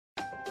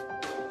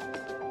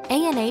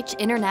A&H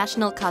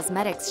International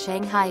Cosmetics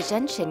Shanghai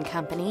Zhenxin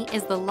company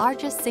is the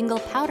largest single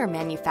powder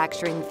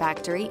manufacturing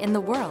factory in the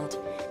world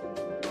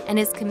and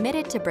is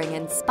committed to bring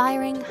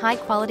inspiring,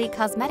 high-quality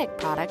cosmetic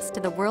products to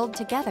the world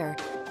together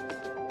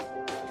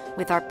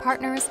with our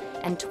partners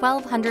and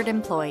 1,200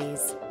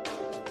 employees.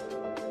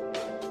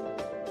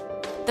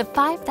 The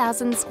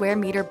 5,000 square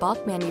meter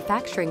bulk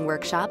manufacturing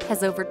workshop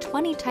has over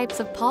 20 types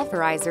of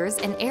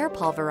pulverizers and air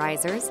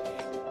pulverizers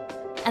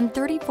and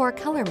 34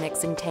 color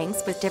mixing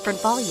tanks with different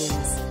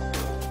volumes.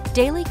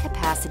 Daily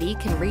capacity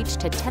can reach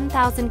to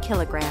 10,000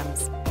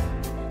 kilograms.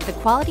 The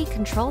quality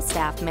control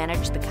staff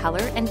manage the color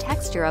and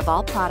texture of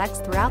all products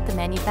throughout the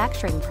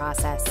manufacturing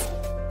process.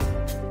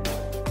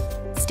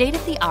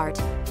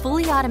 State-of-the-art,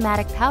 fully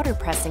automatic powder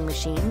pressing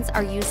machines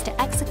are used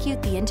to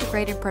execute the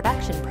integrated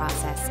production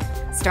process,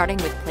 starting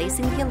with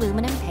placing the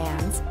aluminum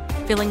pans,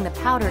 filling the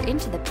powder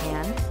into the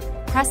pan,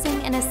 pressing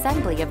and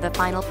assembly of the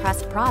final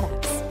pressed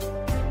products.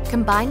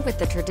 Combined with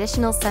the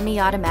traditional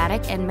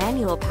semi-automatic and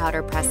manual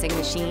powder pressing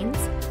machines,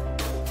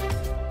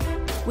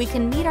 we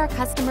can meet our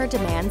customer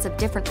demands of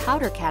different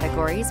powder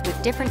categories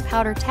with different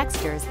powder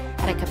textures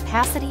at a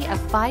capacity of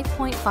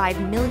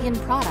 5.5 million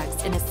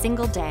products in a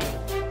single day.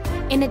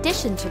 In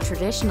addition to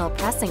traditional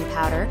pressing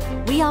powder,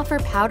 we offer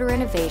powder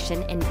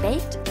innovation in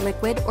baked,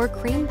 liquid, or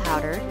cream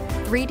powder,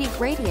 3D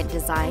gradient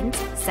designs,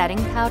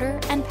 setting powder,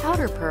 and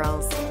powder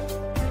pearls.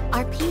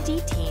 Our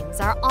PD teams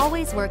are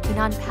always working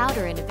on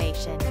powder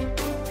innovation.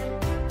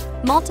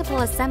 Multiple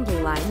assembly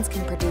lines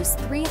can produce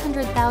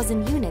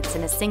 300,000 units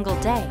in a single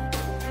day,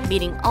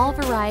 meeting all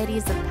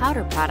varieties of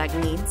powder product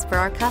needs for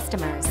our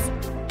customers.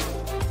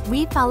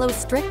 We follow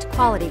strict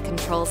quality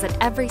controls at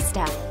every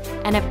step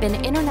and have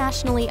been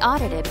internationally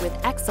audited with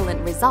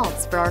excellent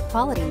results for our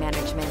quality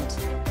management.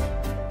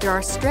 There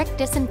are strict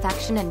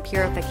disinfection and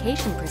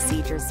purification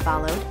procedures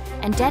followed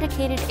and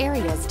dedicated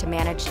areas to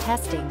manage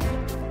testing.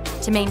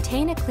 To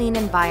maintain a clean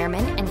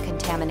environment and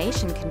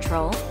contamination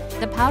control,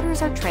 the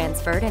powders are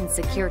transferred in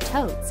secure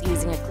totes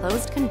using a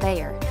closed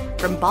conveyor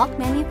from bulk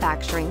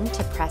manufacturing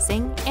to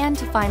pressing and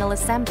to final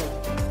assembly.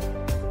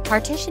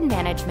 Partition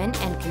management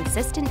and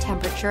consistent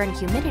temperature and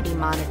humidity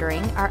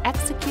monitoring are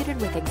executed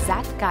with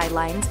exact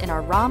guidelines in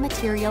our raw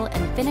material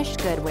and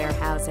finished good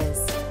warehouses.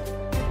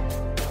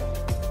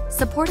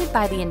 Supported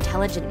by the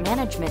intelligent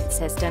management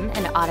system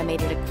and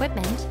automated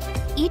equipment,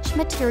 each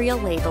material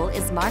label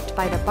is marked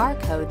by the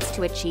barcodes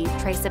to achieve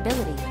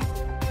traceability.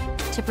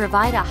 To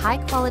provide a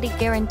high-quality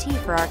guarantee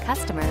for our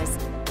customers,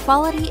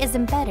 quality is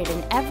embedded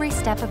in every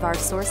step of our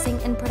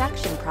sourcing and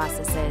production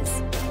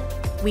processes.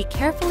 We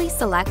carefully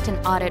select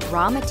and audit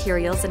raw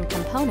materials and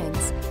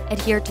components,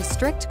 adhere to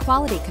strict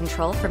quality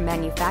control from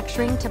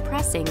manufacturing to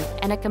pressing,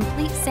 and a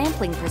complete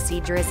sampling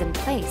procedure is in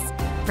place,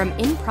 from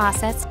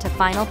in-process to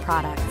final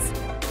products.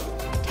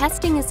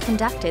 Testing is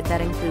conducted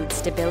that includes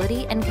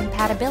stability and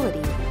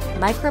compatibility,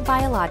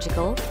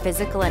 microbiological,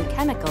 physical and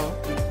chemical,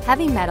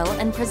 heavy metal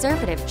and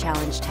preservative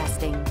challenge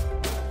testing.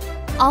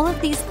 All of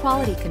these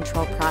quality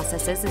control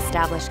processes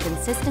establish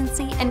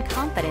consistency and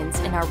confidence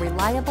in our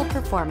reliable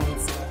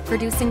performance,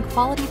 producing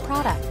quality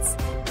products.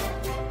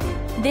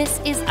 This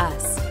is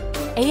us,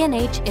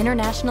 A&H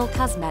International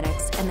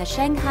Cosmetics and the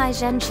Shanghai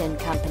Zhenxin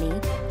company,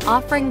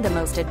 offering the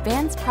most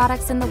advanced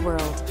products in the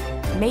world,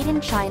 made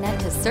in China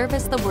to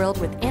service the world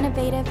with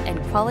innovative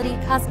and quality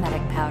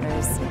cosmetic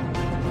powders.